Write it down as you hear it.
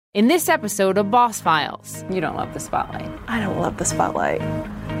In this episode of Boss Files. You don't love the spotlight. I don't love the spotlight.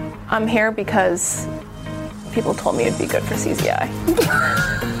 I'm here because people told me it'd be good for CZI.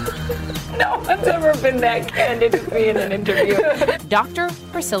 No one's ever been that candid with me in an interview. Dr.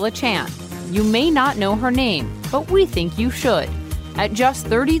 Priscilla Chan. You may not know her name, but we think you should. At just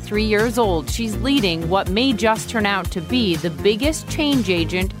 33 years old, she's leading what may just turn out to be the biggest change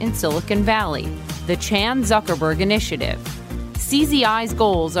agent in Silicon Valley, the Chan-Zuckerberg Initiative. CZI's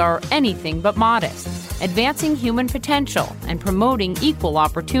goals are anything but modest, advancing human potential and promoting equal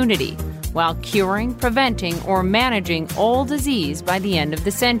opportunity, while curing, preventing, or managing all disease by the end of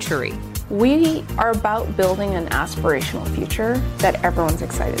the century. We are about building an aspirational future that everyone's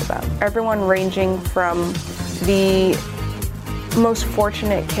excited about. Everyone ranging from the most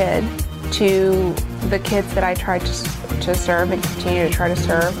fortunate kid to the kids that I try to serve and continue to try to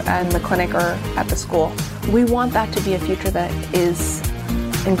serve in the clinic or at the school. We want that to be a future that is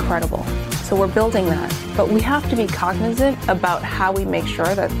incredible. So we're building that. But we have to be cognizant about how we make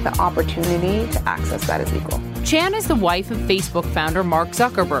sure that the opportunity to access that is equal. Chan is the wife of Facebook founder Mark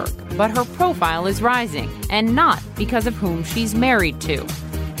Zuckerberg, but her profile is rising, and not because of whom she's married to.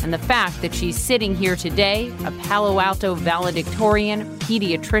 And the fact that she's sitting here today, a Palo Alto valedictorian,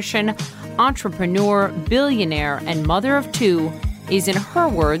 pediatrician, entrepreneur, billionaire, and mother of two, is, in her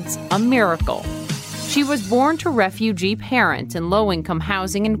words, a miracle. She was born to refugee parents in low-income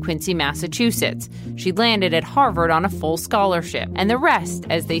housing in Quincy, Massachusetts. She landed at Harvard on a full scholarship. And the rest,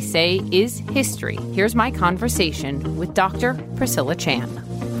 as they say, is history. Here's my conversation with Dr. Priscilla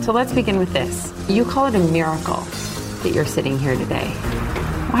Chan. So let's begin with this. You call it a miracle that you're sitting here today.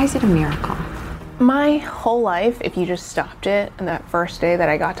 Why is it a miracle? My whole life, if you just stopped it on that first day that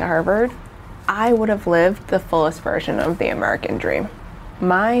I got to Harvard, I would have lived the fullest version of the American dream.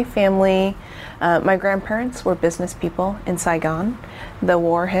 My family, my grandparents were business people in Saigon. The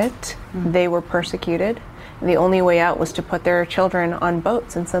war hit. They were persecuted. The only way out was to put their children on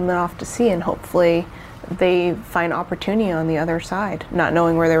boats and send them off to sea, and hopefully they find opportunity on the other side, not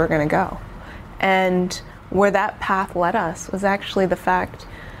knowing where they were going to go. And where that path led us was actually the fact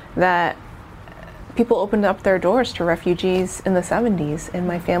that people opened up their doors to refugees in the 70s, and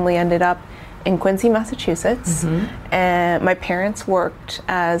my family ended up in Quincy, Massachusetts. And my parents worked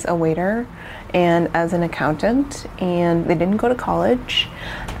as a waiter and as an accountant, and they didn't go to college.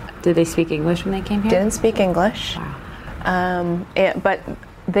 Did they speak English when they came here? Didn't speak English. Wow. But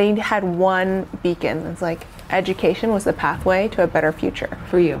they had one beacon. It's like education was the pathway to a better future.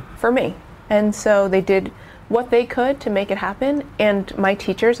 For you? For me. And so they did what they could to make it happen, and my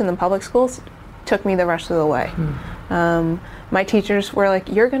teachers in the public schools took me the rest of the way. My teachers were like,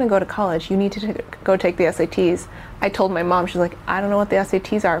 you're going to go to college. You need to go take the SATs. I told my mom, she's like, I don't know what the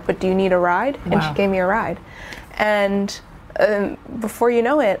SATs are, but do you need a ride? Wow. And she gave me a ride. And before you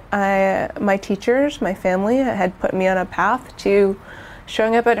know it, my teachers, my family had put me on a path to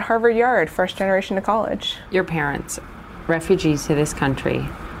showing up at Harvard Yard, first generation to college. Your parents, refugees to this country,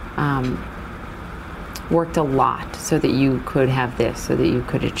 worked a lot so that you could have this, so that you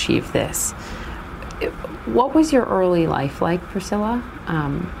could achieve this. What was your early life like, Priscilla?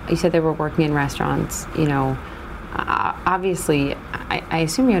 You said they were working in restaurants. You know, obviously, I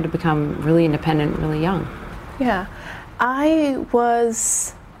assume you had to become really independent really young. Yeah, I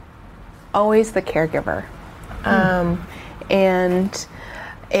was always the caregiver. And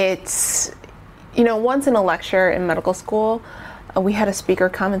it's, you know, once in a lecture in medical school, we had a speaker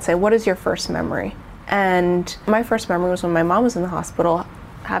come and say, what is your first memory? And my first memory was when my mom was in the hospital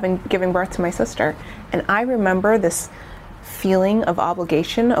giving birth to my sister. And I remember this feeling of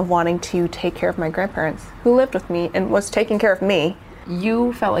obligation of wanting to take care of my grandparents, who lived with me and was taking care of me.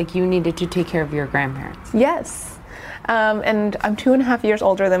 You felt like you needed to take care of your grandparents. Yes. And I'm 2.5 years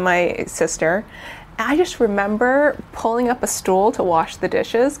older than my sister. I just remember pulling up a stool to wash the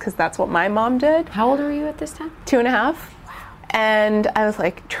dishes, because that's what my mom did. How old were you at this time? 2.5. And I was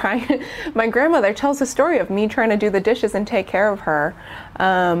like my grandmother tells the story of me trying to do the dishes and take care of her,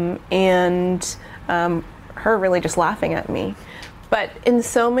 and her really just laughing at me. But in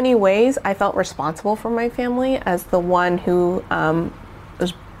so many ways, I felt responsible for my family as the one who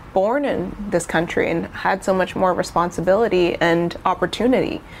was born in this country and had so much more responsibility and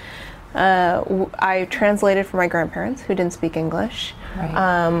opportunity. I translated for my grandparents who didn't speak English.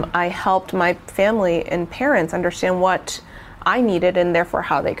 Right. I helped my family and parents understand what I needed and therefore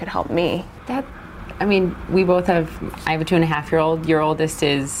how they could help me. We both have, I have a 2.5-year-old. Your oldest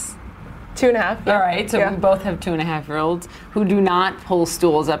is 2.5. Yeah. All right, so we both have 2.5-year-olds who do not pull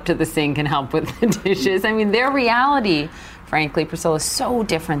stools up to the sink and help with the dishes. I mean, their reality, frankly, Priscilla, is so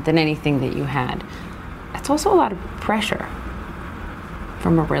different than anything that you had. It's also a lot of pressure.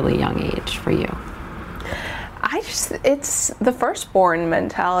 from a really young age for you? It's the firstborn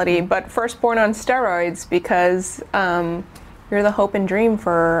mentality, but firstborn on steroids, because you're the hope and dream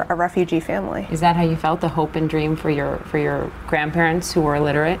for a refugee family. Is that how you felt, the hope and dream for your grandparents who were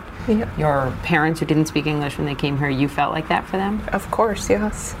illiterate? Yeah. Your parents who didn't speak English when they came here, you felt like that for them? Of course,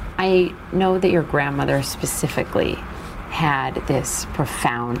 yes. I know that your grandmother specifically had this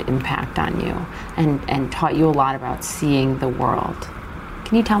profound impact on you and taught you a lot about seeing the world.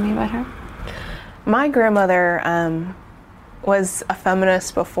 Can you tell me about her? My grandmother was a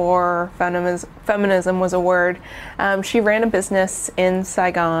feminist before feminism was a word. She ran a business in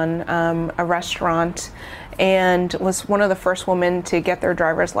Saigon, a restaurant, and was one of the first women to get their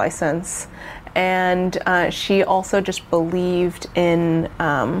driver's license. And she also just believed in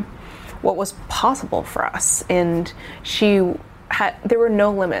what was possible for us. And there were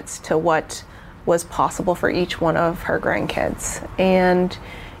no limits to what was possible for each one of her grandkids. And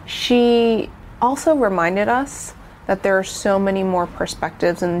she also reminded us that there are so many more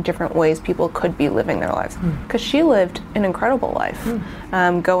perspectives and different ways people could be living their lives. Because she lived an incredible life,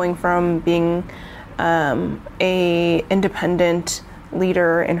 going from being a independent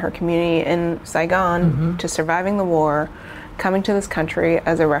leader in her community in Saigon to surviving the war, coming to this country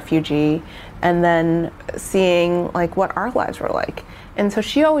as a refugee, and then seeing like what our lives were like. And so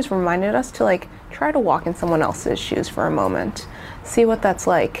she always reminded us to like try to walk in someone else's shoes for a moment, see what that's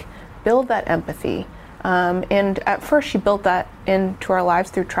like, build that empathy. And at first she built that into our lives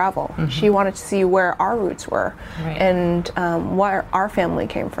through travel. She wanted to see where our roots were, and where our family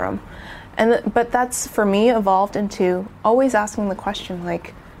came from. But that's, for me, evolved into always asking the question,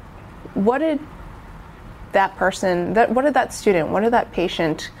 like, what did that person, what did that student, what did that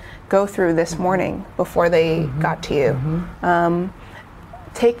patient go through this morning before they got to you?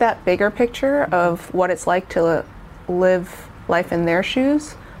 Take that bigger picture of what it's like to live life in their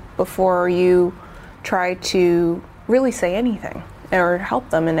shoes before you try to really say anything or help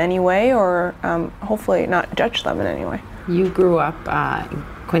them in any way, or hopefully not judge them in any way. You grew up in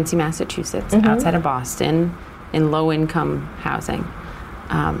Quincy, Massachusetts, outside of Boston, in low-income housing.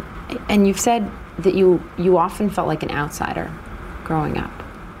 And you've said that you often felt like an outsider growing up.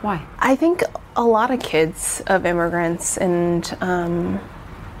 Why? I think a lot of kids of immigrants and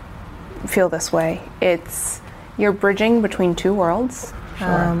feel this way. You're bridging between two worlds,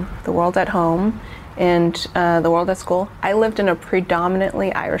 the world at home and the world at school. I lived in a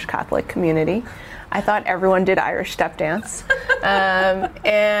predominantly Irish Catholic community. I thought everyone did Irish step dance.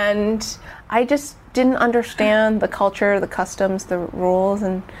 And I just didn't understand the culture, the customs, the rules,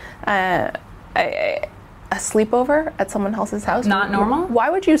 and a sleepover at someone else's house. Not normal? Why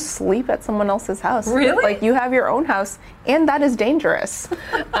would you sleep at someone else's house? Really? Like, you have your own house, and that is dangerous.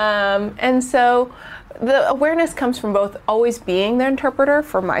 And so the awareness comes from both always being the interpreter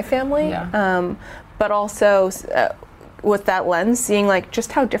for my family, but also with that lens, seeing like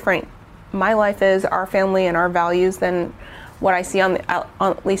just how different my life is, our family, and our values than what I see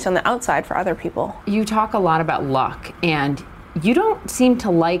at least on the outside for other people. You talk a lot about luck, and you don't seem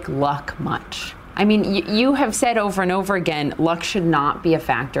to like luck much. I mean, you have said over and over again, luck should not be a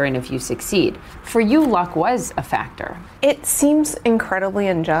factor in if you succeed. For you, luck was a factor. It seems incredibly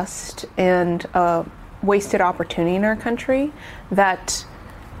unjust and a wasted opportunity in our country that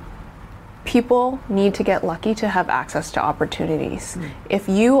people need to get lucky to have access to opportunities. If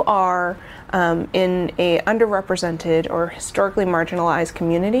you are in a underrepresented or historically marginalized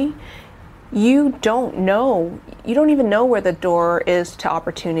community, you don't even know where the door is to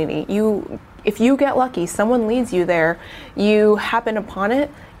opportunity. If you get lucky, someone leads you there, you happen upon it,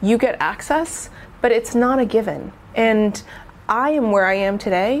 you get access, but it's not a given. And I am where I am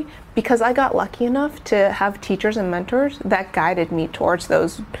today because I got lucky enough to have teachers and mentors that guided me towards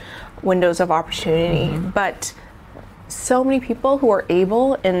those windows of opportunity. But so many people who are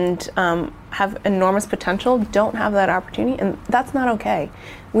able and have enormous potential don't have that opportunity, and that's not okay.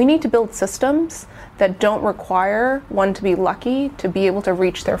 We need to build systems that don't require one to be lucky to be able to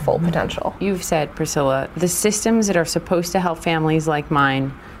reach their full potential. You've said, Priscilla, the systems that are supposed to help families like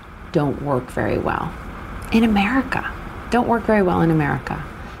mine don't work very well in America. Don't work very well in America.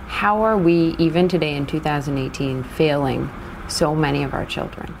 How are we, even today in 2018, failing so many of our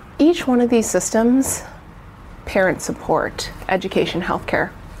children? Each one of these systems, parent support, education,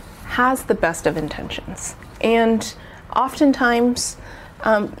 healthcare, has the best of intentions. And oftentimes,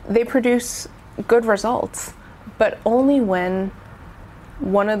 they produce good results, but only when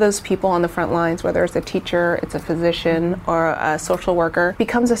one of those people on the front lines, whether it's a teacher, it's a physician, or a social worker,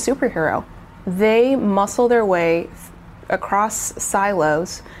 becomes a superhero. They muscle their way across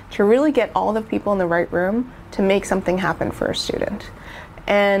silos to really get all the people in the right room to make something happen for a student.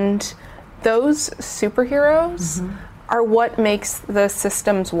 And those superheroes are what makes the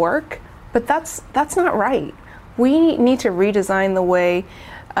systems work, but that's not right. We need to redesign the way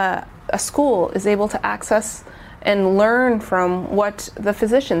a school is able to access and learn from what the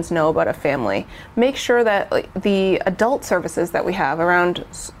physicians know about a family. Make sure that the adult services that we have around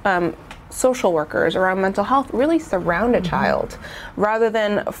social workers, around mental health, really surround a child, rather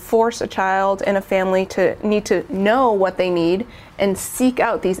than force a child and a family to need to know what they need and seek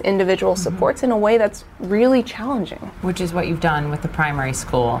out these individual supports in a way that's really challenging. Which is what you've done with the primary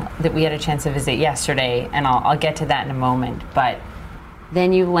school that we had a chance to visit yesterday, and I'll get to that in a moment. But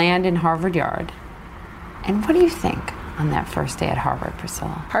then you land in Harvard Yard. And what do you think on that first day at Harvard,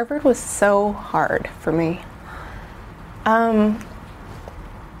 Priscilla? Harvard was so hard for me.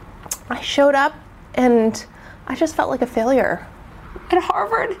 I showed up and I just felt like a failure. At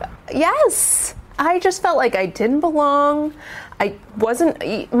Harvard? Yes. I just felt like I didn't belong. I wasn't,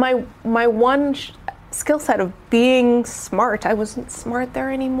 my one skill set of being smart, I wasn't smart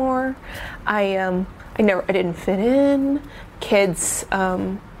there anymore. I didn't fit in. Kids,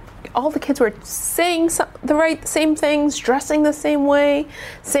 all the kids were saying the same things, dressing the same way,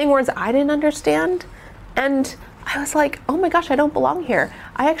 saying words I didn't understand. And I was like, oh my gosh, I don't belong here.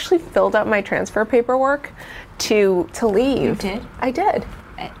 I actually filled out my transfer paperwork to leave. You did? I did.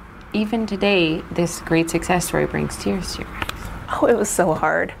 Even today, this great success story brings tears to your eyes. Oh, it was so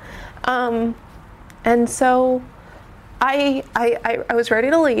hard. And so I was ready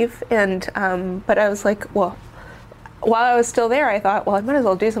to leave, and but I was like, well, while I was still there, I thought, well, I might as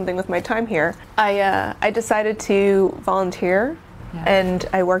well do something with my time here. I decided to volunteer. Yeah. And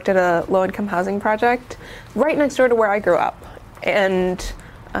I worked at a low-income housing project right next door to where I grew up. And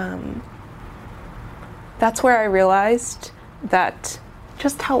that's where I realized that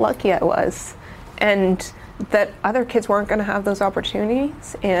just how lucky I was, and that other kids weren't going to have those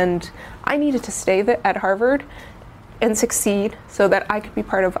opportunities. And I needed to stay at Harvard and succeed so that I could be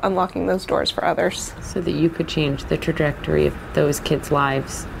part of unlocking those doors for others. So that you could change the trajectory of those kids'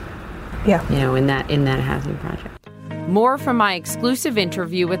 lives. Yeah. You know, in that housing project. More from my exclusive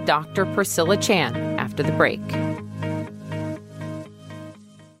interview with Dr. Priscilla Chan after the break.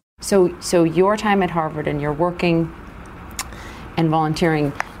 So your time at Harvard, and you're working and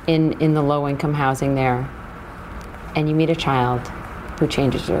volunteering in the low-income housing there, and you meet a child who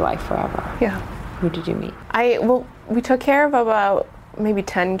changes your life forever. Yeah. Who did you meet? We took care of about maybe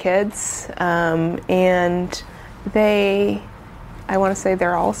 10 kids, and I want to say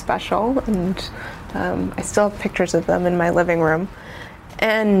they're all special, and I still have pictures of them in my living room.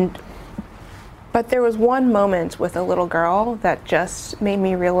 But there was one moment with a little girl that just made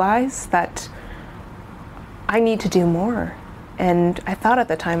me realize that I need to do more. And I thought at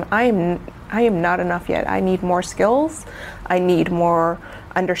the time, I am not enough yet. I need more skills. I need more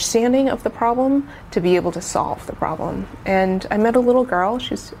understanding of the problem to be able to solve the problem. And I met a little girl.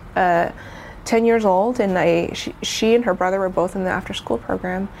 She's 10 years old, and she and her brother were both in the after-school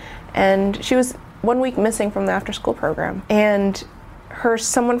program. And she was 1 week missing from the after-school program. And her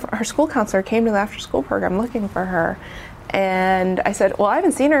school counselor came to the after-school program looking for her. And I said, well, I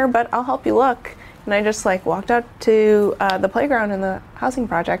haven't seen her, but I'll help you look. And I just walked out to the playground in the housing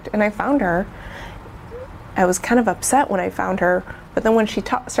project, and I found her. I was kind of upset when I found her, but then when she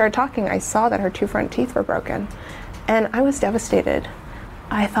started talking, I saw that her 2 front teeth were broken. And I was devastated.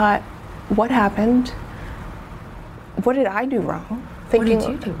 I thought, what happened? What did I do wrong? What did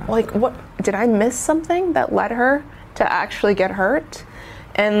you do wrong? What did I miss something that led her to actually get hurt?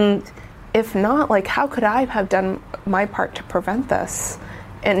 And if not, how could I have done my part to prevent this?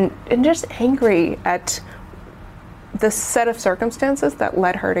 And just angry at the set of circumstances that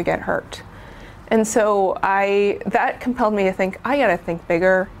led her to get hurt. And so that compelled me to think, I gotta think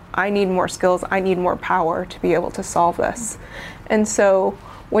bigger. I need more skills. I need more power to be able to solve this. And so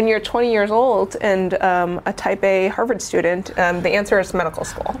when you're 20 years old and a type A Harvard student, the answer is medical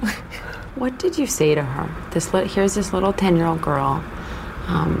school. What did you say to her? Here's this little 10-year-old girl,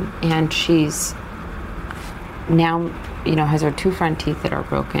 and she's now, has her 2 front teeth that are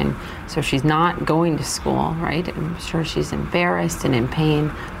broken, so she's not going to school, right? I'm sure she's embarrassed and in pain.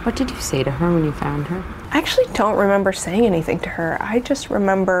 What did you say to her when you found her? I actually don't remember saying anything to her. I just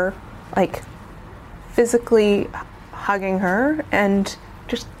remember, physically hugging her and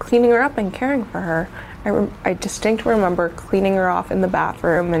just cleaning her up and caring for her. I distinctly remember cleaning her off in the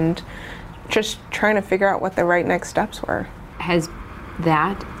bathroom and just trying to figure out what the right next steps were. Has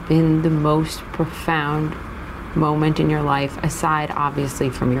that been the most profound moment in your life, aside obviously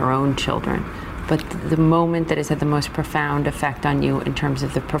from your own children, but the moment that has had the most profound effect on you in terms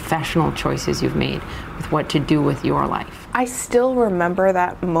of the professional choices you've made with what to do with your life? I still remember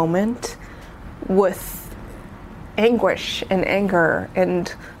that moment with anguish and anger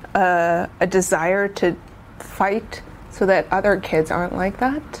and a desire to fight so that other kids aren't like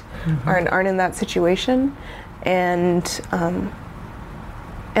that, aren't in that situation, and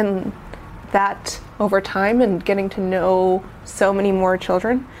that over time and getting to know so many more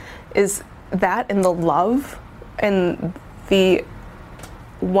children is that, and the love and the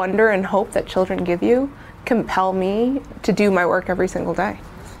wonder and hope that children give you compel me to do my work every single day.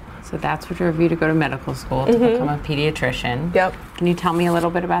 So that's what drove you to go to medical school, to become a pediatrician. Yep. Can you tell me a little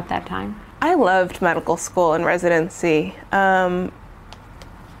bit about that time? I loved medical school and residency.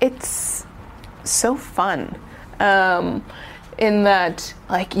 It's so fun. In that,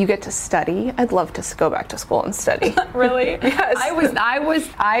 like, you get to study. I'd love to go back to school and study. Really? Yes. I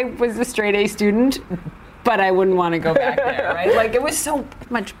was a straight A student, but I wouldn't want to go back there, right? Like, it was so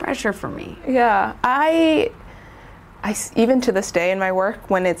much pressure for me. Yeah, I even to this day in my work,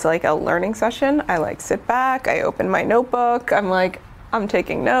 when it's like a learning session, I like sit back, I open my notebook, I'm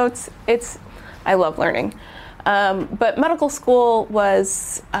taking notes. I love learning. But medical school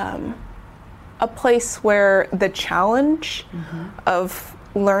was a place where the challenge of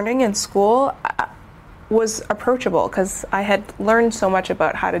learning in school was approachable, because I had learned so much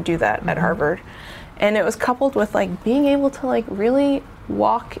about how to do that at Harvard. And it was coupled with like being able to like really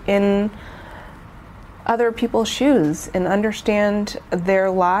walk in other people's shoes and understand their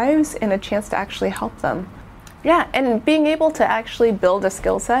lives and a chance to actually help them. Yeah, and being able to actually build a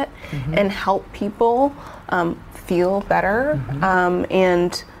skill set and help people feel better.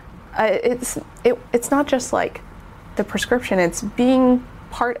 And it's not just like the prescription, it's being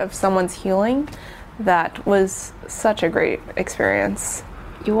part of someone's healing. That was such a great experience.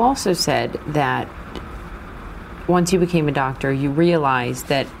 You also said that once you became a doctor, you realized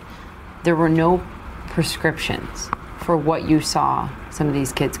that there were no prescriptions for what you saw some of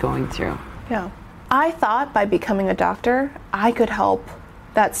these kids going through. Yeah. I thought by becoming a doctor, I could help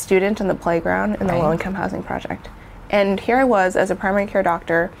that student in the playground in the low-income housing project. And here I was as a primary care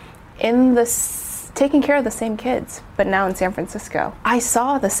doctor taking care of the same kids, but now in San Francisco. I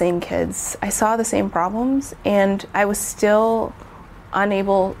saw the same kids, I saw the same problems, and I was still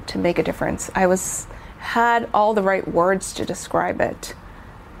unable to make a difference. Had all the right words to describe it,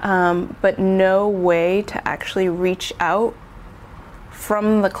 but no way to actually reach out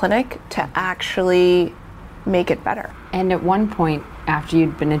from the clinic to actually make it better. And at one point, after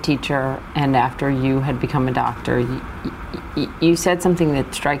you'd been a teacher and after you had become a doctor, you said something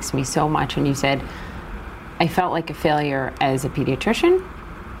that strikes me so much, and you said, I felt like a failure as a pediatrician,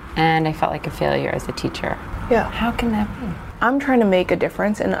 and I felt like a failure as a teacher. Yeah. How can that be? I'm trying to make a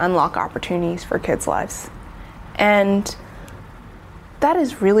difference and unlock opportunities for kids' lives. And that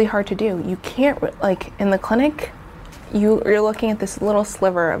is really hard to do. You can't, like, in the clinic, you're looking at this little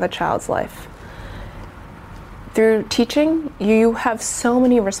sliver of a child's life. Through teaching, you have so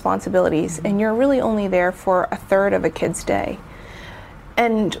many responsibilities, and you're really only there for a third of a kid's day.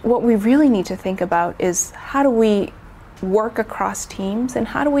 And what we really need to think about is, how do we work across teams, and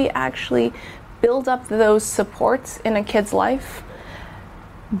how do we actually build up those supports in a kid's life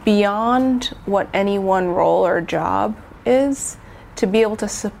beyond what any one role or job is, to be able to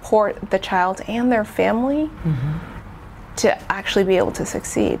support the child and their family to actually be able to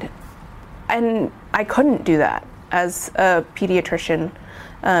succeed. And I couldn't do that as a pediatrician,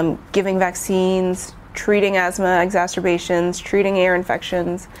 giving vaccines, treating asthma exacerbations, treating ear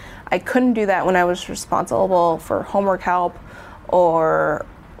infections. I couldn't do that when I was responsible for homework help or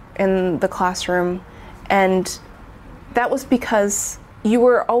in the classroom. And that was because you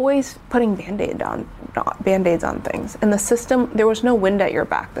were always putting Band-Aids on things. And the system, there was no wind at your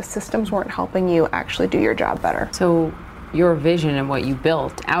back. The systems weren't helping you actually do your job better. So your vision and what you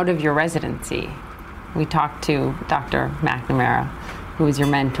built out of your residency, we talked to Dr. McNamara, who was your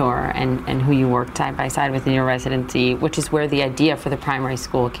mentor and who you worked side by side with in your residency, which is where the idea for the primary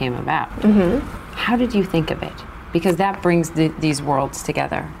school came about. How did you think of it? Because that brings these worlds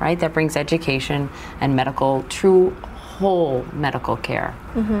together, right? That brings education and medical, true whole medical care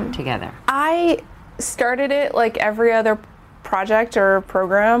together. I started it like every other project or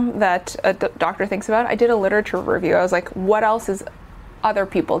program that a doctor thinks about. I did a literature review. I was like, what else is other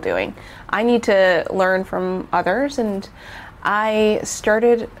people doing? I need to learn from others. And I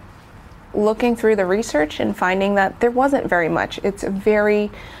started looking through the research and finding that there wasn't very much. It's a very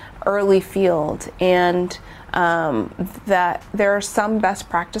early field, and that there are some best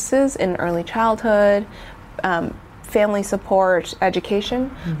practices in early childhood, family support,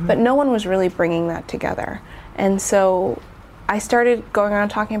 education, but no one was really bringing that together. And so I started going around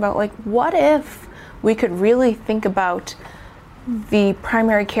talking about, like, what if we could really think about the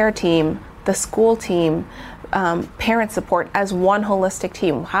primary care team, the school team, parent support as one holistic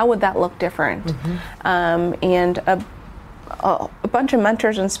team? How would that look different? And a bunch of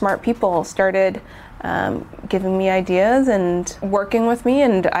mentors and smart people started giving me ideas and working with me,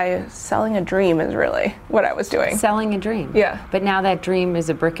 and selling a dream is really what I was doing. Selling a dream. Yeah. But now that dream is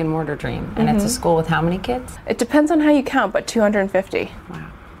a brick and mortar dream, and it's a school with how many kids? It depends on how you count, but 250.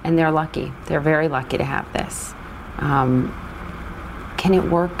 Wow. And they're lucky. They're very lucky to have this. Can it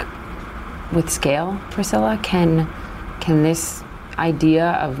work with scale, Priscilla? Can this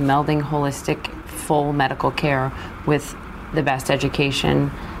idea of melding holistic, full medical care with the best education,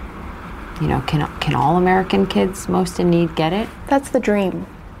 can all American kids most in need get it? That's the dream.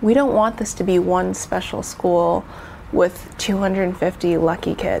 We don't want this to be one special school with 250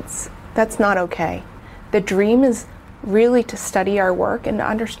 lucky kids. That's not okay. The dream is really to study our work and to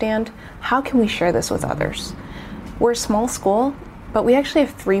understand, how can we share this with others? We're a small school, but we actually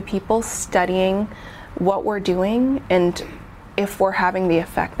have 3 people studying what we're doing and if we're having the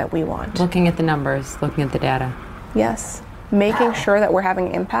effect that we want. Looking at the numbers, looking at the data. Yes. Making sure that we're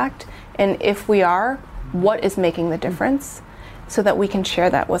having impact, and if we are, what is making the difference, so that we can share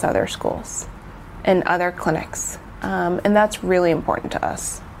that with other schools and other clinics. And that's really important to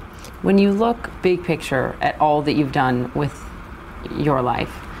us. When you look big picture at all that you've done with your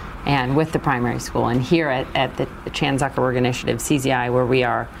life and with the primary school and here at the Chan Zuckerberg Initiative, CZI, where we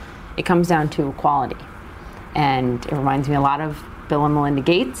are, it comes down to equality. And it reminds me a lot of Bill and Melinda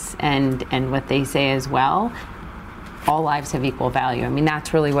Gates and what they say as well. All lives have equal value. I mean,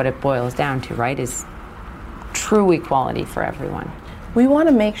 that's really what it boils down to, right? Is true equality for everyone. We want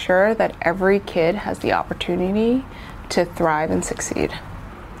to make sure that every kid has the opportunity to thrive and succeed.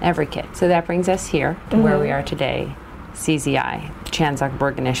 Every kid. So that brings us here to where we are today, CZI, Chan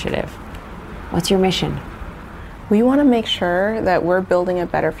Zuckerberg Initiative. What's your mission? We want to make sure that we're building a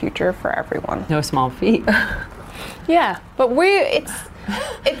better future for everyone. No small feat. Yeah, but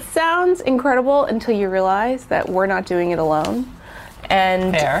it sounds incredible until you realize that we're not doing it alone.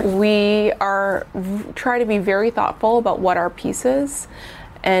 And Fair. We are trying to be very thoughtful about what our piece is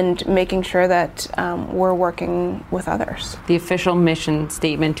and making sure that we're working with others. The official mission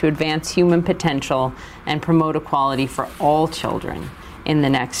statement to advance human potential and promote equality for all children in the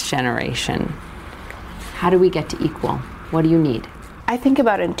next generation. How do we get to equal? What do you need? I think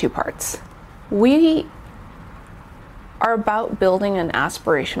about it in 2 parts. We are about building an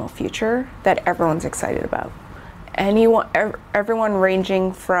aspirational future that everyone's excited about. Everyone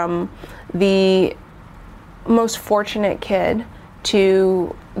ranging from the most fortunate kid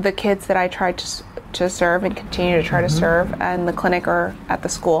to the kids that I try to serve and continue to try to serve in the clinic or at the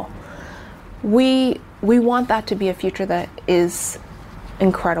school. We want that to be a future that is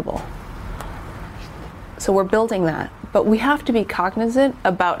incredible. So we're building that, but we have to be cognizant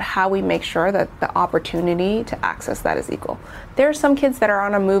about how we make sure that the opportunity to access that is equal. There are some kids that are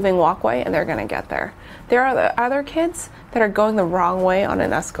on a moving walkway and they're going to get there. There are the other kids that are going the wrong way on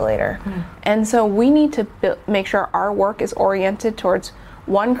an escalator. And so we need to make sure our work is oriented towards,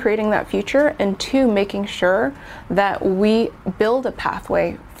 1, creating that future, and 2, making sure that we build a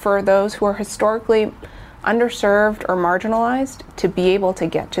pathway for those who are historically underserved or marginalized to be able to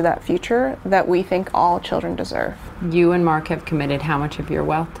get to that future that we think all children deserve. You and Mark have committed how much of your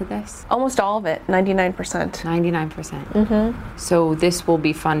wealth to this? Almost all of it, 99%. 99%. So this will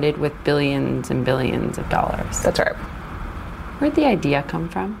be funded with billions and billions of dollars. That's right. Where'd the idea come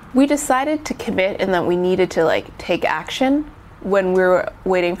from? We decided to commit and that we needed to take action when we were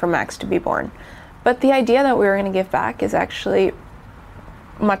waiting for Max to be born. But the idea that we were going to give back is actually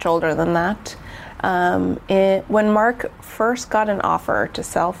much older than that. When Mark first got an offer to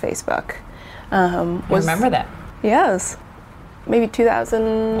sell Facebook, I remember that. Yes, maybe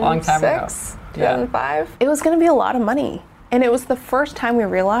 2006, long time ago. 2005. It was going to be a lot of money, and it was the first time we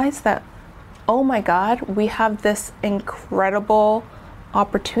realized that, oh my God, we have this incredible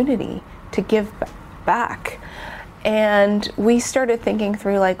opportunity to give back. And we started thinking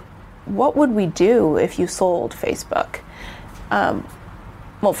through, what would we do if you sold Facebook?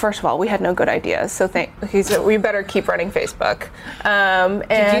 Well, first of all, we had no good ideas, so he said we better keep running Facebook.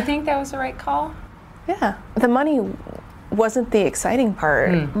 Did you think that was the right call? Yeah, the money wasn't the exciting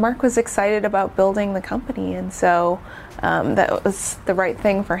part. Mark was excited about building the company, and so that was the right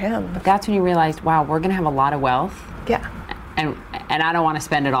thing for him. But that's when you realized, wow, we're going to have a lot of wealth. Yeah. And I don't want to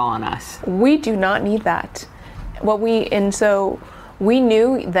spend it all on us. We do not need that. So we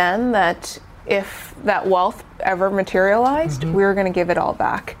knew then that if that wealth ever materialized, we were going to give it all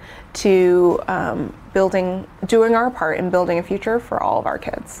back to doing our part in building a future for all of our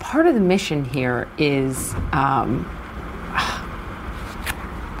kids. Part of the mission here is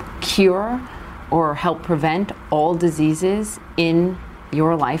cure or help prevent all diseases in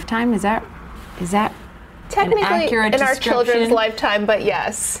your lifetime. Is that Technically an accurate in our description? children's lifetime, but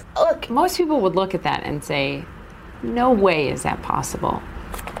yes. Look, Most people would look at that and say, no way is that possible.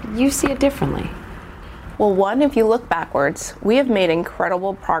 You see it differently. well, one, if you look backwards, we have made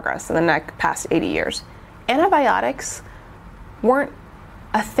incredible progress in the past 80 years. Antibiotics weren't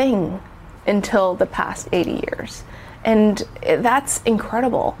a thing until the past 80 years. And that's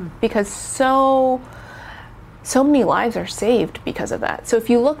incredible because so many lives are saved because of that. So if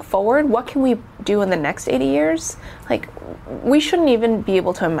you look forward, what can we do in the next 80 years? Like, we shouldn't even be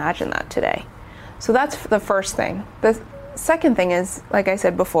able to imagine that today. So that's the first thing. The second thing is, like I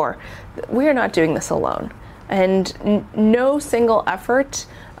said before, we are not doing this alone. And no single effort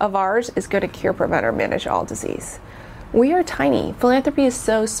of ours is going to cure, prevent, or manage all disease. We are tiny. Philanthropy is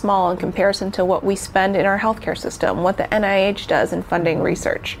so small in comparison to what we spend in our healthcare system, what the NIH does in funding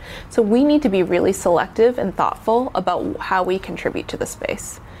research. So we need to be really selective and thoughtful about how we contribute to the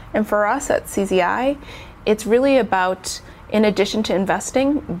space. And for us at CZI, it's really about, in addition to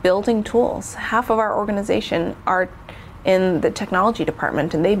investing, building tools. Half of our organization are in the technology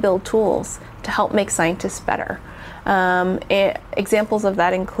department, and they build tools to help make scientists better. Examples of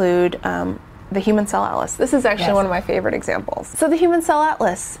that include the Human Cell Atlas. This is actually one of my favorite examples. So the Human Cell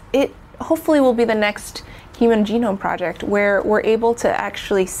Atlas, it hopefully will be the next Human Genome Project where we're able to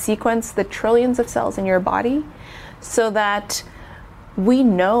actually sequence the trillions of cells in your body so that we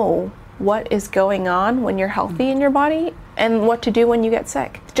know what is going on when you're healthy in your body and what to do when you get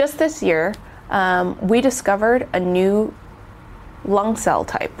sick. Just this year, we discovered a new lung cell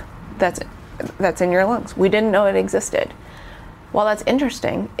type that's in your lungs. We didn't know it existed. While that's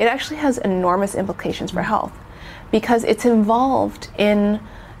interesting, it actually has enormous implications for health because it's involved in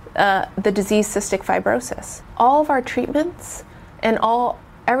the disease cystic fibrosis. All of our treatments and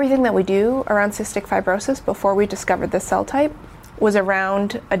everything that we do around cystic fibrosis before we discovered this cell type was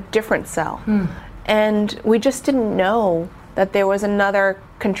around a different cell. And we just didn't know that there was another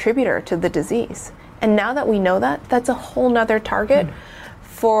contributor to the disease. And now that we know that, that's a whole nother target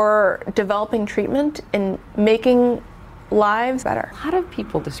for developing treatment and making lives better. How do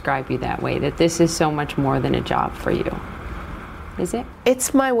people describe you that way, that this is so much more than a job for you? Is it?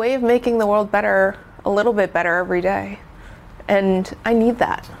 It's my way of making the world better, a little bit better every day. And I need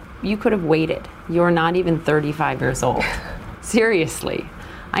that. You could have waited. You're not even 35 years old. Seriously.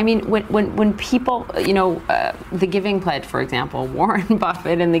 I mean, when people, the Giving Pledge, for example, Warren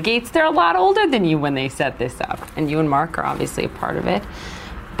Buffett and the Gates, they're a lot older than you when they set this up. And you and Mark are obviously a part of it.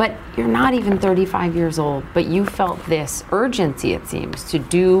 But you're not even 35 years old, but you felt this urgency, it seems, to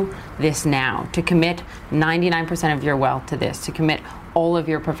do this now, to commit 99% of your wealth to this, to commit all of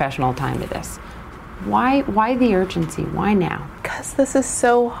your professional time to this. Why the urgency? Why now? Because this is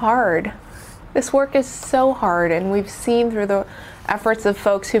so hard. This work is so hard, and we've seen through the efforts of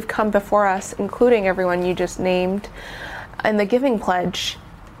folks who've come before us, including everyone you just named, in the Giving Pledge,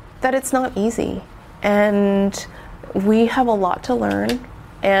 that it's not easy. And we have a lot to learn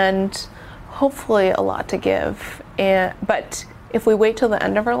and hopefully a lot to give. But if we wait till the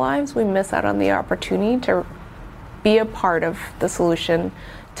end of our lives, we miss out on the opportunity to be a part of the solution,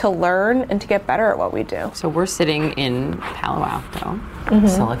 to learn and to get better at what we do. So we're sitting in Palo Alto,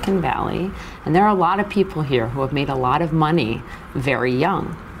 Silicon Valley, and there are a lot of people here who have made a lot of money very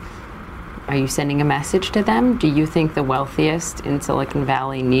young. Are you sending a message to them? Do you think the wealthiest in Silicon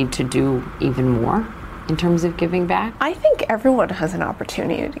Valley need to do even more in terms of giving back? I think everyone has an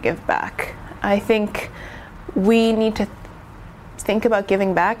opportunity to give back. I think we need to think about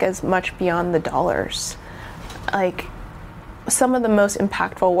giving back as much beyond the dollars. Like, some of the most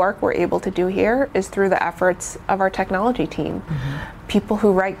impactful work we're able to do here is through the efforts of our technology team. People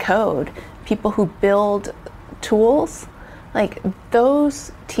who write code, people who build tools. Like,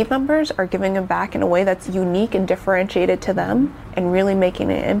 those team members are giving them back in a way that's unique and differentiated to them and really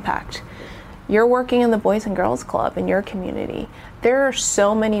making an impact. You're working in the Boys and Girls Club in your community. There are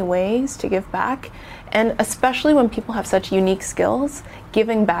so many ways to give back, and especially when people have such unique skills,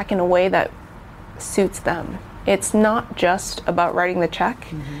 giving back in a way that suits them. It's not just about writing the check.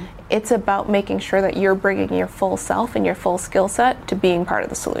 It's about making sure that you're bringing your full self and your full skill set to being part of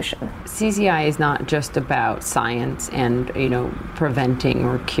the solution. CZI is not just about science and preventing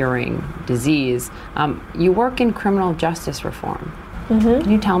or curing disease. You work in criminal justice reform. Can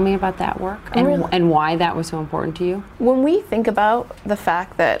you tell me about that work and why that was so important to you? When we think about the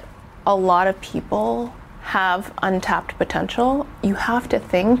fact that a lot of people have untapped potential, you have to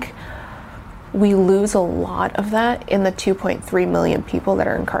think we lose a lot of that in the 2.3 million people that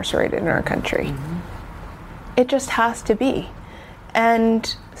are incarcerated in our country. Mm-hmm. It just has to be.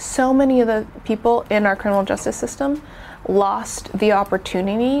 And so many of the people in our criminal justice system lost the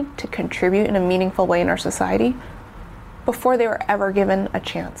opportunity to contribute in a meaningful way in our society before they were ever given a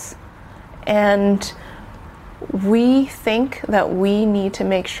chance. And we think that we need to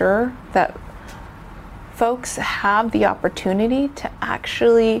make sure that folks have the opportunity to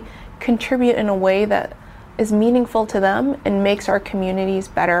actually contribute in a way that is meaningful to them and makes our communities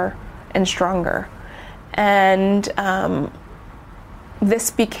better and stronger. And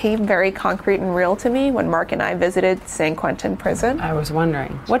this became very concrete and real to me when Mark and I visited San Quentin prison. I was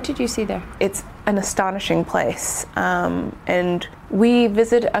wondering, what did you see there? It's an astonishing place. And we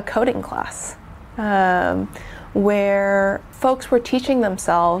visited a coding class where folks were teaching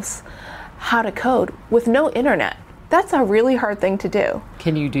themselves how to code with no internet. That's a really hard thing to do.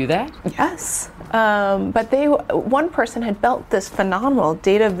 Can you do that? Yes. But one person had built this phenomenal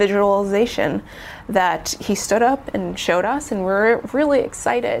data visualization that he stood up and showed us, and we were really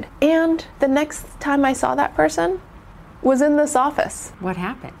excited. And the next time I saw that person was in this office. What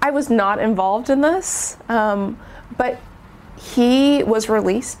happened? I was not involved in this, but he was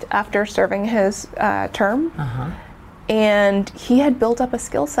released after serving his term, and he had built up a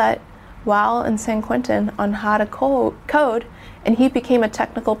skill set while in San Quentin on how to code, and he became a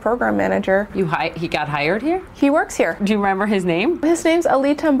technical program manager. He got hired here? He works here. Do you remember his name? His name's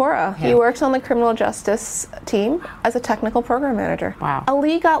Ali Tambora. Yeah. He works on the criminal justice team as a technical program manager. Wow.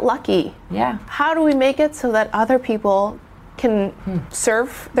 Ali got lucky. Yeah. How do we make it so that other people can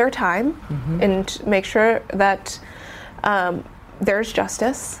serve their time and make sure that there's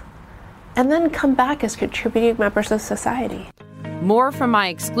justice, and then come back as contributing members of society? More from my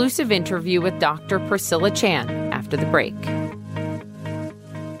exclusive interview with Dr. Priscilla Chan after the break.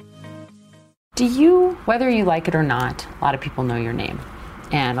 Do you, whether you like it or not, a lot of people know your name,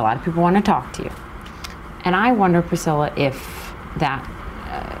 and a lot of people want to talk to you. And I wonder, Priscilla, if that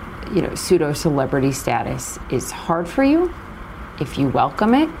pseudo-celebrity status is hard for you, if you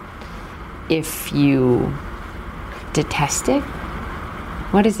welcome it, if you detest it.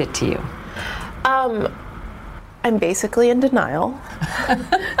 What is it to you? I'm basically in denial.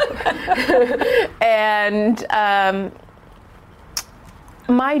 And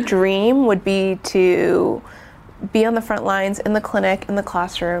my dream would be to be on the front lines, in the clinic, in the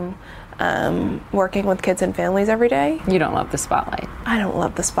classroom, working with kids and families every day. You don't love the spotlight. I don't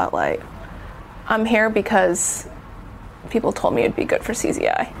love the spotlight. I'm here because people told me it'd be good for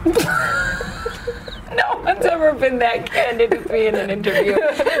CZI. No one's ever been that candid with me in an interview.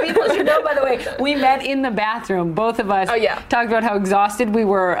 People should know, by the way, we met in the bathroom. Both of us talked about how exhausted we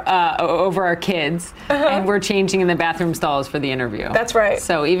were over our kids, and we're changing in the bathroom stalls for the interview. That's right.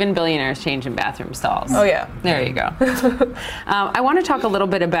 So even billionaires change in bathroom stalls. Oh, yeah. There you go. I want to talk a little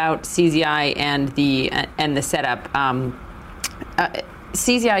bit about CZI and the setup.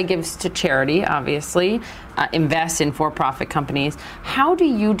 CZI gives to charity, obviously, invests in for-profit companies. How do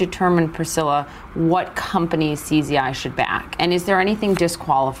you determine, Priscilla, what companies CZI should back? And is there anything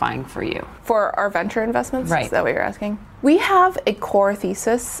disqualifying for you? For our venture investments? Right. Is that what you're asking? We have a core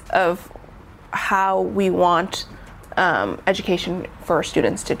thesis of how we want education for our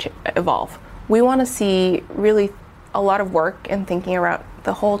students to evolve. We want to see really a lot of work and thinking around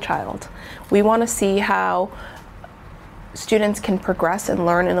the whole child. We want to see how students can progress and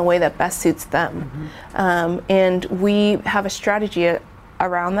learn in a way that best suits them. And we have a strategy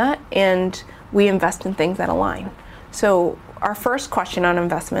around that, and we invest in things that align. So our first question on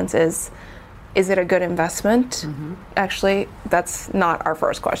investments is it a good investment? Actually, that's not our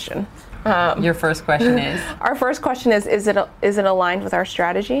first question. Your first question is? Our first question is it aligned with our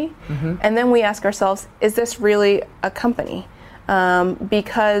strategy? And then we ask ourselves, is this really a company?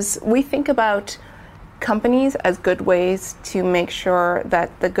 Because we think about companies as good ways to make sure that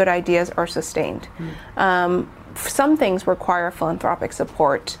the good ideas are sustained. Some things require philanthropic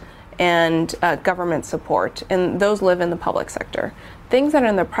support and government support, and those live in the public sector. Things that are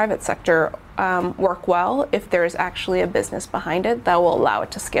in the private sector work well if there is actually a business behind it that will allow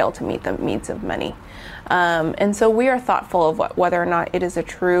it to scale to meet the needs of many. And so we are thoughtful of whether or not it is a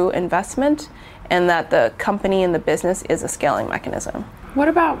true investment and that the company and the business is a scaling mechanism. What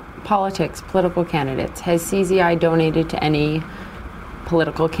about politics, political candidates? Has CZI donated to any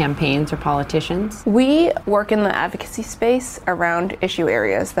political campaigns or politicians? We work in the advocacy space around issue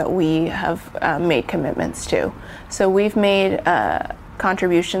areas that we have made commitments to. So we've made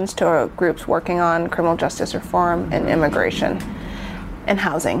contributions to groups working on criminal justice reform and immigration and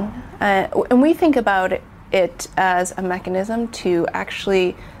housing. And we think about it as a mechanism to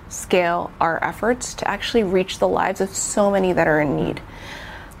actually scale our efforts to actually reach the lives of so many that are in need.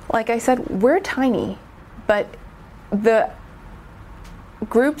 Like I said, we're tiny, but the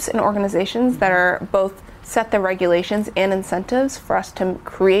groups and organizations that are both set the regulations and incentives for us to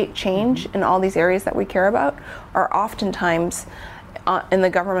create change in all these areas that we care about are oftentimes in the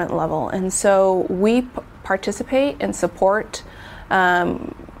government level. And so we participate and support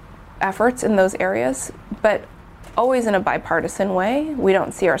efforts in those areas, but always in a bipartisan way. We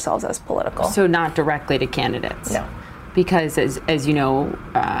don't see ourselves as political. So not directly to candidates? No. Because as you know,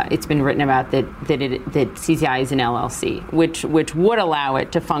 it's been written about that CCI is an LLC, which would allow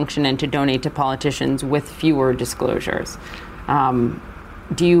it to function and to donate to politicians with fewer disclosures.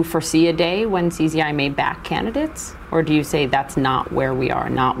 Do you foresee a day when CCI may back candidates, or do you say that's not where we are,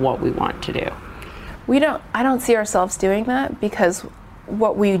 not what we want to do? I don't see ourselves doing that, because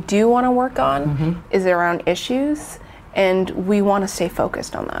what we do want to work on is around issues, and we want to stay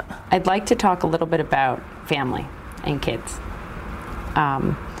focused on that. I'd like to talk a little bit about family and kids.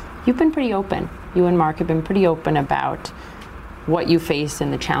 You've been pretty open. You and Mark have been pretty open about what you faced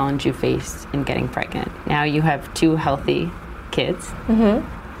and the challenge you faced in getting pregnant. Now you have 2 healthy kids.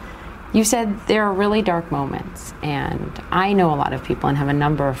 You said there are really dark moments, and I know a lot of people and have a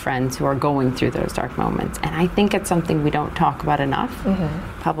number of friends who are going through those dark moments, and I think it's something we don't talk about enough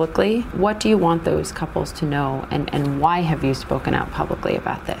publicly. What do you want those couples to know, and why have you spoken out publicly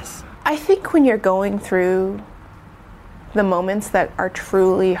about this? I think when you're going through the moments that are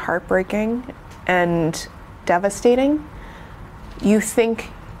truly heartbreaking and devastating, you think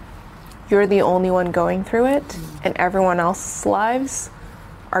you're the only one going through it, and everyone else's lives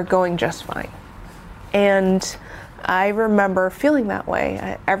are going just fine. And I remember feeling that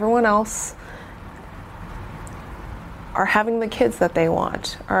way. Everyone else are having the kids that they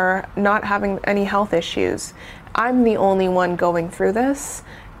want, are not having any health issues. I'm the only one going through this,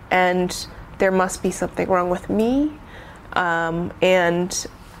 and there must be something wrong with me, and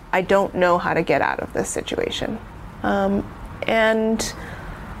I don't know how to get out of this situation. And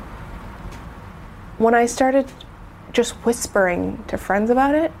when I started just whispering to friends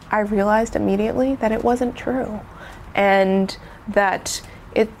about it, I realized immediately that it wasn't true, and that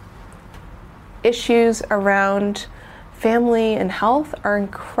issues around family and health are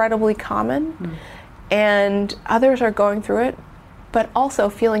incredibly common, and others are going through it, but also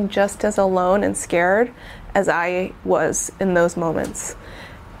feeling just as alone and scared as I was in those moments.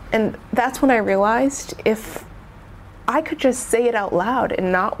 And that's when I realized if I could just say it out loud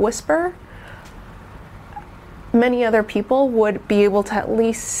and not whisper, many other people would be able to at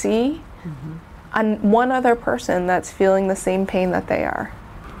least see one other person that's feeling the same pain that they are.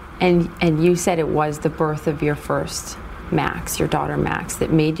 And you said it was the birth of your first Max, your daughter Max,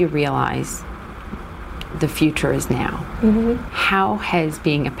 that made you realize the future is now. How has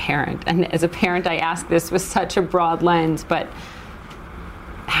being a parent, and as a parent I ask this with such a broad lens, but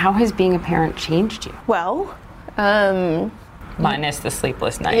how has being a parent changed you? Well, minus the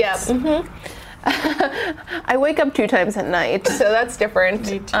sleepless nights. Yeah. I wake up 2 times at night, so that's different.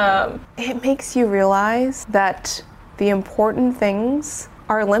 Me too. It makes you realize that the important things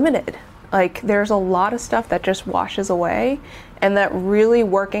are limited. Like, there's a lot of stuff that just washes away, and that really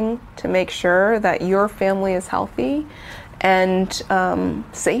working to make sure that your family is healthy and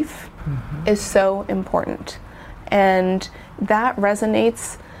safe is so important. And that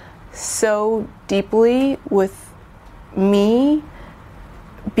resonates so deeply with me,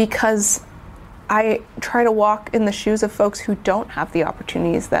 because I try to walk in the shoes of folks who don't have the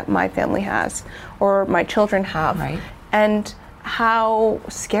opportunities that my family has or my children have. Right. And how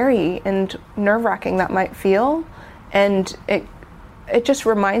scary and nerve-wracking that might feel. And it just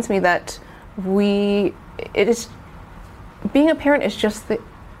reminds me that being a parent is just the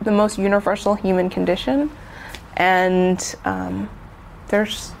most universal human condition. And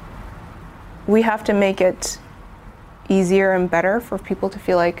we have to make it easier and better for people to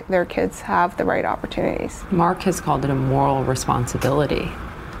feel like their kids have the right opportunities. Mark has called it a moral responsibility.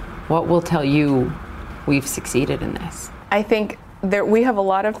 What will tell you we've succeeded in this? I think we have a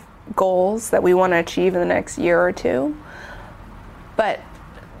lot of goals that we want to achieve in the next year or 2, but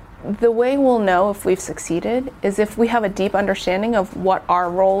the way we'll know if we've succeeded is if we have a deep understanding of what our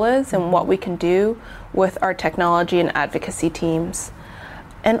role is and what we can do with our technology and advocacy teams.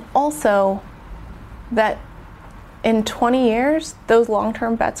 And also that in 20 years, those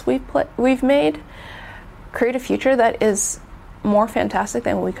long-term bets we've made create a future that is more fantastic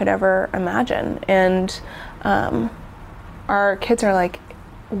than we could ever imagine. And our kids are like,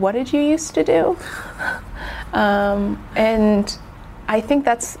 what did you used to do? And I think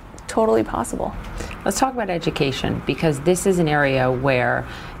that's totally possible. Let's talk about education, because this is an area where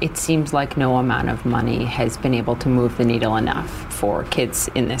it seems like no amount of money has been able to move the needle enough for kids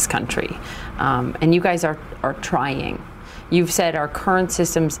in this country. And you guys are trying. You've said our current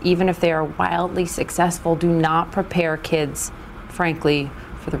systems, even if they are wildly successful, do not prepare kids, frankly,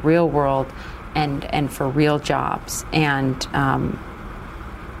 for the real world and for real jobs. And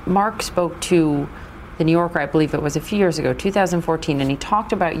Mark spoke to the New Yorker, I believe it was a few years ago, 2014, and he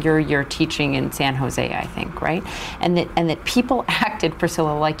talked about your year teaching in San Jose, I think, right? And that people acted,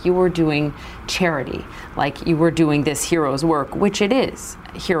 Priscilla, like you were doing charity, like you were doing this hero's work, which it is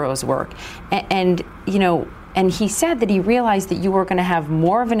hero's work. And he said that he realized that you were going to have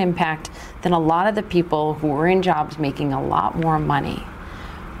more of an impact than a lot of the people who were in jobs making a lot more money.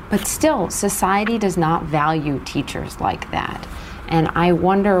 But still, society does not value teachers like that. And I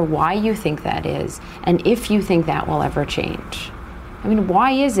wonder why you think that is, and if you think that will ever change. I mean,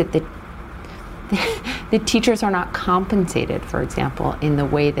 why is it that the teachers are not compensated, for example, in the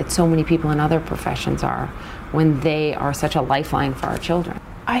way that so many people in other professions are, when they are such a lifeline for our children?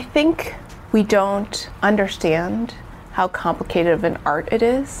 I think we don't understand how complicated of an art it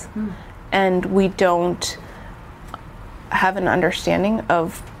is, and we don't have an understanding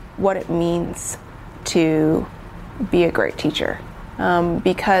of what it means to be a great teacher.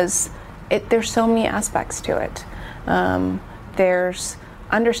 Because there's so many aspects to it. There's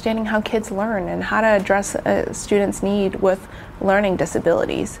understanding how kids learn and how to address a student's need with learning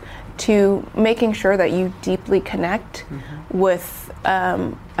disabilities, to making sure that you deeply connect with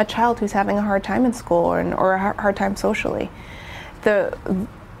a child who's having a hard time in school or a hard time socially. The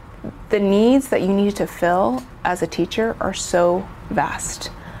needs that you need to fill as a teacher are so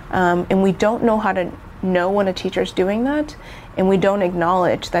vast, and we don't know how to know when a teacher's doing that, and we don't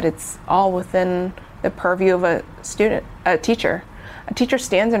acknowledge that it's all within the purview of a teacher. A teacher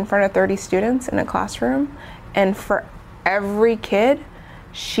stands in front of 30 students in a classroom, and for every kid,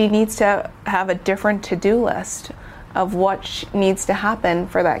 she needs to have a different to-do list of what needs to happen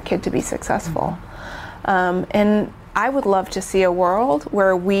for that kid to be successful. And I would love to see a world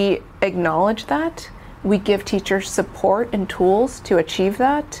where we acknowledge that, we give teachers support and tools to achieve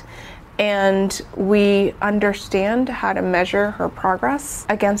that, and we understand how to measure her progress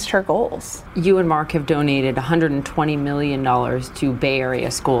against her goals. You and Mark have donated $120 million to Bay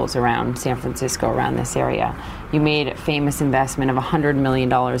Area schools around San Francisco, around this area. You made a famous investment of $100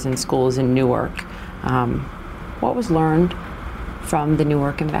 million in schools in Newark. What was learned from the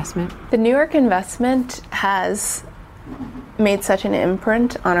Newark investment? The Newark investment has made such an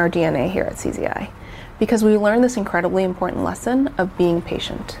imprint on our DNA here at CZI, because we learned this incredibly important lesson of being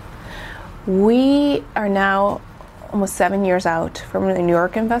patient. We are now almost 7 years out from the New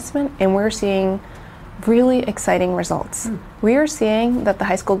York investment, and we're seeing really exciting results. We are seeing that the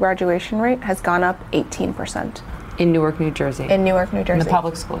high school graduation rate has gone up 18%. In Newark, New Jersey. In Newark, New Jersey. In the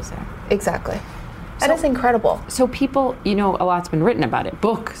public schools there. Exactly. That is incredible. So people, a lot's been written about it.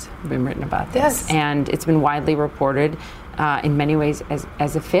 Books have been written about this. Yes. And it's been widely reported in many ways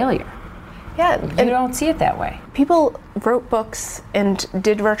as a failure. Yeah, You don't see it that way. people wrote books and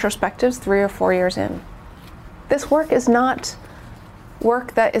did retrospectives 3 or 4 years in. This work is not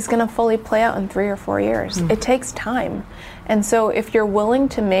work that is going to fully play out in 3 or 4 years. It takes time. And so if you're willing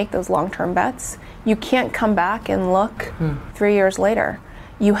to make those long-term bets, you can't come back and look 3 years later.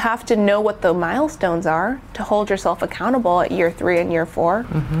 You have to know what the milestones are to hold yourself accountable at year 3 and year 4.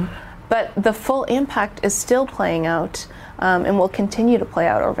 But the full impact is still playing out, and will continue to play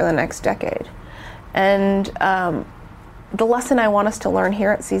out over the next decade. And the lesson I want us to learn here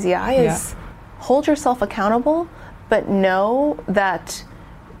at CZI is hold yourself accountable, but know that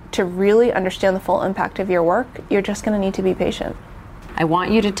to really understand the full impact of your work, you're just going to need to be patient. I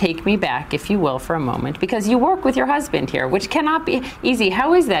want you to take me back, if you will, for a moment, because you work with your husband here, which cannot be easy.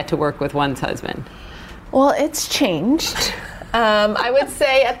 How is that to work with one's husband? Well, it's changed. I would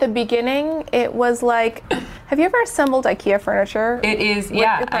say at the beginning, it was like, have you ever assembled IKEA furniture? It is, with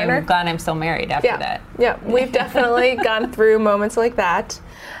your partner? I'm glad I'm still married after that. Yeah, we've definitely gone through moments like that.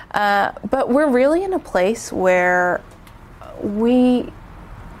 But we're really in a place where we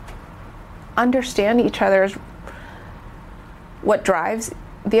understand each other's, what drives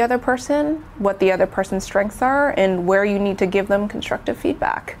the other person, what the other person's strengths are, and where you need to give them constructive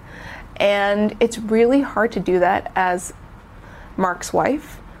feedback. And it's really hard to do that as Mark's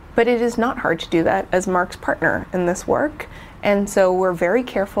wife, but it is not hard to do that as Mark's partner in this work. And so we're very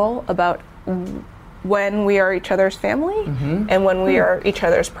careful about when we are each other's family and when we are each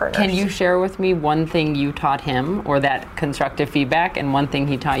other's partners. Can you share with me one thing you taught him, or that constructive feedback, and one thing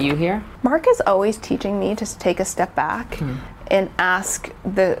he taught you here? Mark is always teaching me to take a step back and ask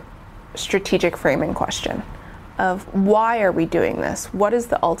the strategic framing question of why are we doing this? What is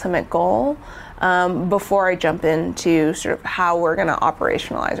the ultimate goal? Before I jump into sort of how we're going to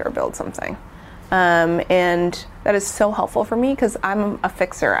operationalize or build something. And that is so helpful for me because I'm a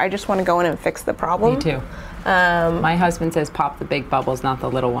fixer. I just want to go in and fix the problem. Me too. My husband says pop the big bubbles, not the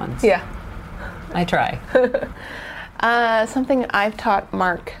little ones. Yeah. I try. Something I've taught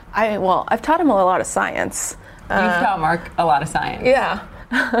Mark, I've taught him a lot of science. You've taught Mark a lot of science. Yeah.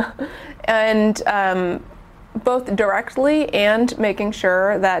 And both directly and making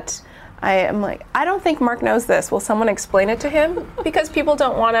sure that I am like, I don't think Mark knows this. Will someone explain it to him? Because people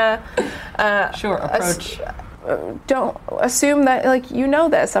don't want to approach. Don't assume that like you know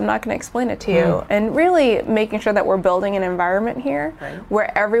this. I'm not going to explain it to you. And really making sure that we're building an environment here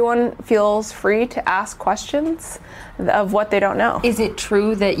where everyone feels free to ask questions of what they don't know. Is it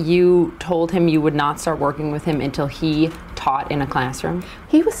true that you told him you would not start working with him until he taught in a classroom?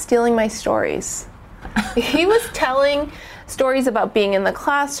 He was stealing my stories. He was telling stories about being in the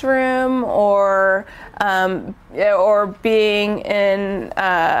classroom or being in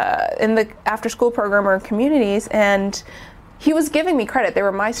the after-school program or communities, and he was giving me credit. They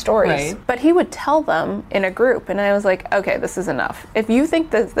were my stories, but he would tell them in a group, and I was like, okay, this is enough. If you think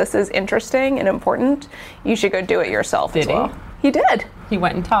that this is interesting and important, you should go do it yourself as well. He did. He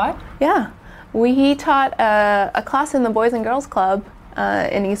went and taught? Yeah. He taught a class in the Boys and Girls Club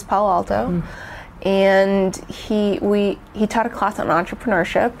in East Palo Alto. And he taught a class on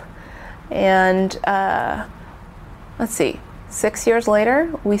entrepreneurship, and let's see, 6 years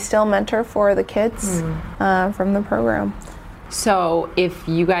later, we still mentor for the kids from the program. So if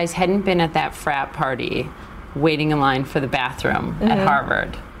you guys hadn't been at that frat party, waiting in line for the bathroom at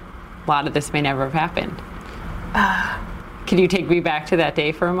Harvard, a lot of this may never have happened. Can you take me back to that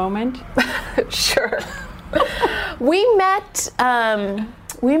day for a moment? Sure. We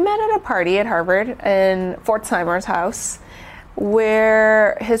met at a party at Harvard in Pforzheimer's house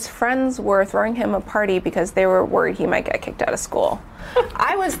where his friends were throwing him a party because they were worried he might get kicked out of school.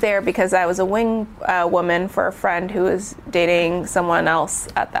 I was there because I was a wing woman for a friend who was dating someone else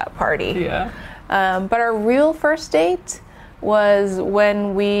at that party. Yeah. But our real first date was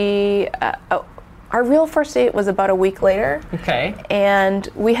when our real first date was about a week later. Okay. And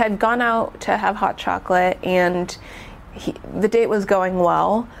we had gone out to have hot chocolate, and the date was going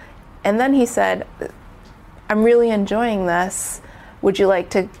well. And then he said, I'm really enjoying this. Would you like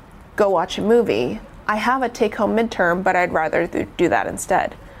to go watch a movie? I have a take-home midterm, but I'd rather do that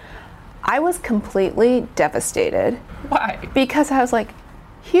instead. I was completely devastated. Why? Because I was like,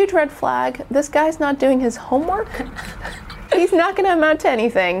 huge red flag. This guy's not doing his homework. He's not going to amount to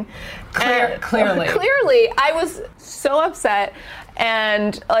anything. Clearly. Clearly, I was so upset,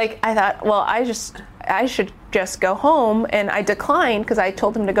 and like I thought, well, I should just go home, and I declined because I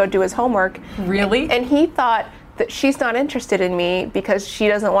told him to go do his homework. Really? And he thought that she's not interested in me because she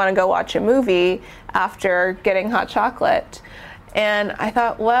doesn't want to go watch a movie after getting hot chocolate. And I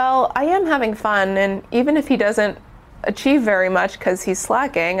thought, well, I am having fun, and even if he doesn't achieve very much because he's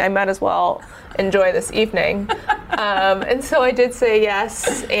slacking, I might as well enjoy this evening. And so I did say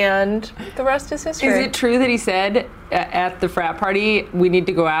yes, and the rest is history. Is it true that he said at the frat party, we need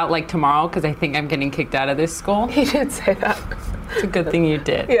to go out like tomorrow because I think I'm getting kicked out of this school? He did say that. It's a good thing you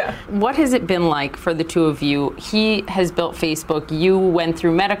did. Yeah. What has it been like for the two of you? He has built Facebook. You went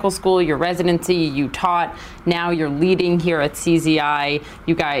through medical school, your residency, you taught. Now you're leading here at CZI.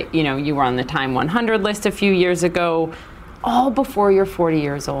 You were on the Time 100 list a few years ago, all before you're 40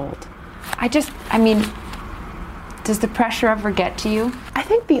 years old. Does the pressure ever get to you? I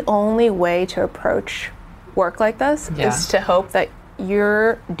think the only way to approach work like this is to hope that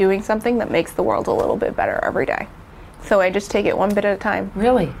you're doing something that makes the world a little bit better every day. So I just take it one bit at a time.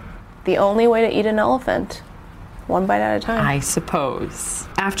 Really? The only way to eat an elephant, one bite at a time. I suppose.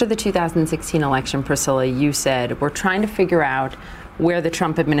 After the 2016 election, Priscilla, you said, we're trying to figure out where the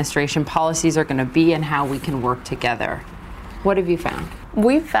Trump administration policies are going to be and how we can work together. What have you found?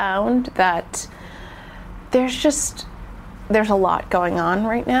 We found that there's a lot going on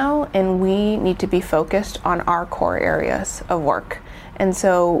right now, and we need to be focused on our core areas of work. And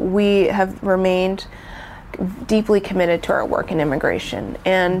so we have remained deeply committed to our work in immigration,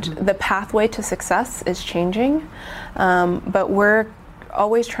 and the pathway to success is changing, but we're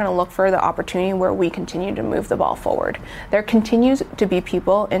always trying to look for the opportunity where we continue to move the ball forward. There continues to be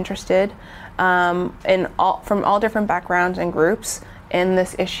people interested from all different backgrounds and groups in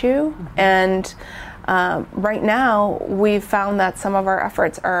this issue, and right now we've found that some of our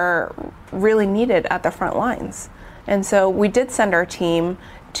efforts are really needed at the front lines. And so we did send our team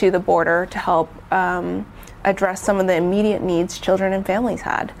to the border to help address some of the immediate needs children and families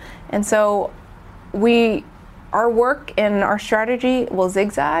had. And so our work and our strategy will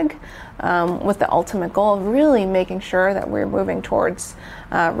zigzag with the ultimate goal of really making sure that we're moving towards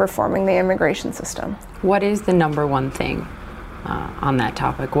reforming the immigration system. What is the number one thing on that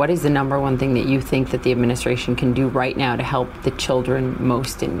topic? What is the number one thing that you think that the administration can do right now to help the children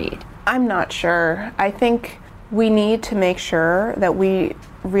most in need? I'm not sure. I think we need to make sure that we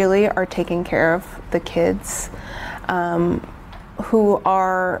really are taking care of the kids who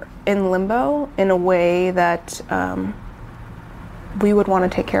are in limbo in a way that we would want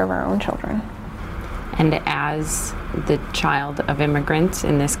to take care of our own children. And as the child of immigrants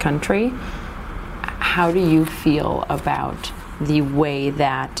in this country, how do you feel about the way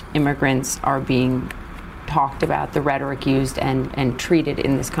that immigrants are being talked about, the rhetoric used and treated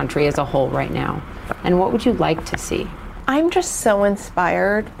in this country as a whole right now? And what would you like to see? I'm just so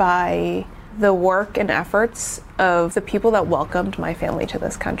inspired by the work and efforts of the people that welcomed my family to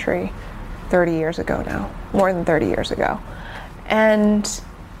this country 30 years ago now, more than 30 years ago. And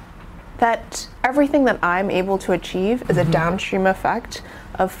that everything that I'm able to achieve is a downstream effect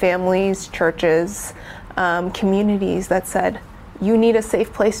of families, churches, communities that said, you need a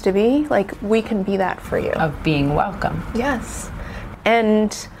safe place to be, like we can be that for you. Of being welcome. Yes.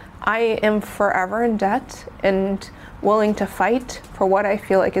 And I am forever in debt and willing to fight for what I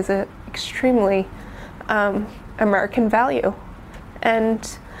feel like is an extremely American value.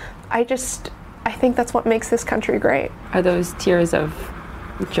 And I think that's what makes this country great. Are those tears of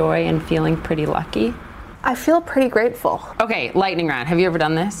joy and feeling pretty lucky? I feel pretty grateful. Okay, lightning round. Have you ever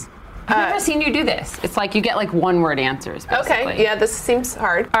done this? I've never seen you do this. It's like you get like one-word answers, basically. Okay, yeah, this seems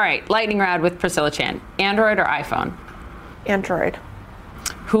hard. All right, lightning round with Priscilla Chan. Android or iPhone? Android.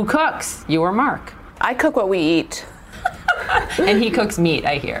 Who cooks, you or Mark? I cook what we eat. And he cooks meat,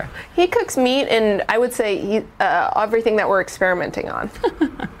 I hear. He cooks meat, and I would say everything that we're experimenting on.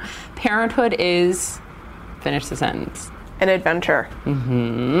 Parenthood is, finish the sentence. An adventure.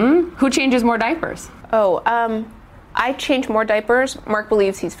 Who changes more diapers? I change more diapers. Mark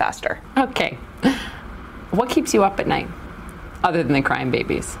believes he's faster. Okay. What keeps you up at night, other than the crying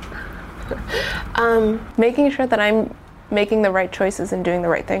babies? Making sure that I'm making the right choices and doing the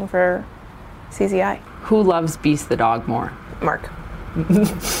right thing for CZI. Who loves Beast the dog more? Mark.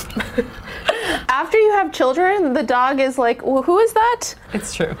 After you have children, the dog is like, well, who is that?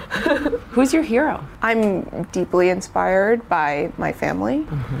 It's true. Who's your hero? I'm deeply inspired by my family.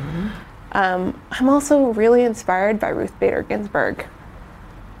 I'm also really inspired by Ruth Bader Ginsburg.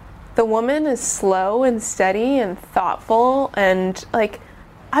 The woman is slow and steady and thoughtful, and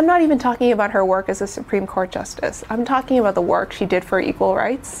I'm not even talking about her work as a Supreme Court justice. I'm talking about the work she did for equal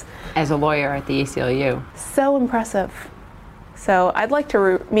rights. As a lawyer at the ACLU. So impressive. So I'd like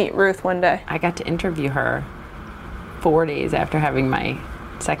to meet Ruth one day. I got to interview her 4 days after having my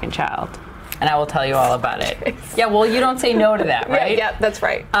second child, and I will tell you all about it. Yeah, well, you don't say no to that, right? Yeah, that's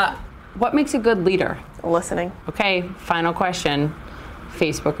right. What makes a good leader? Listening. Okay, final question.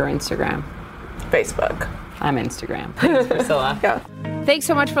 Facebook or Instagram? Facebook. I'm Instagram. Thanks, Priscilla. Yeah. Thanks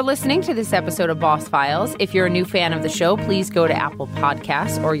so much for listening to this episode of Boss Files. If you're a new fan of the show, please go to Apple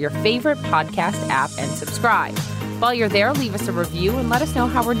Podcasts or your favorite podcast app and subscribe. While you're there, leave us a review and let us know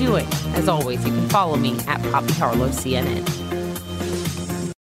how we're doing. As always, you can follow me at Poppy Harlow CNN.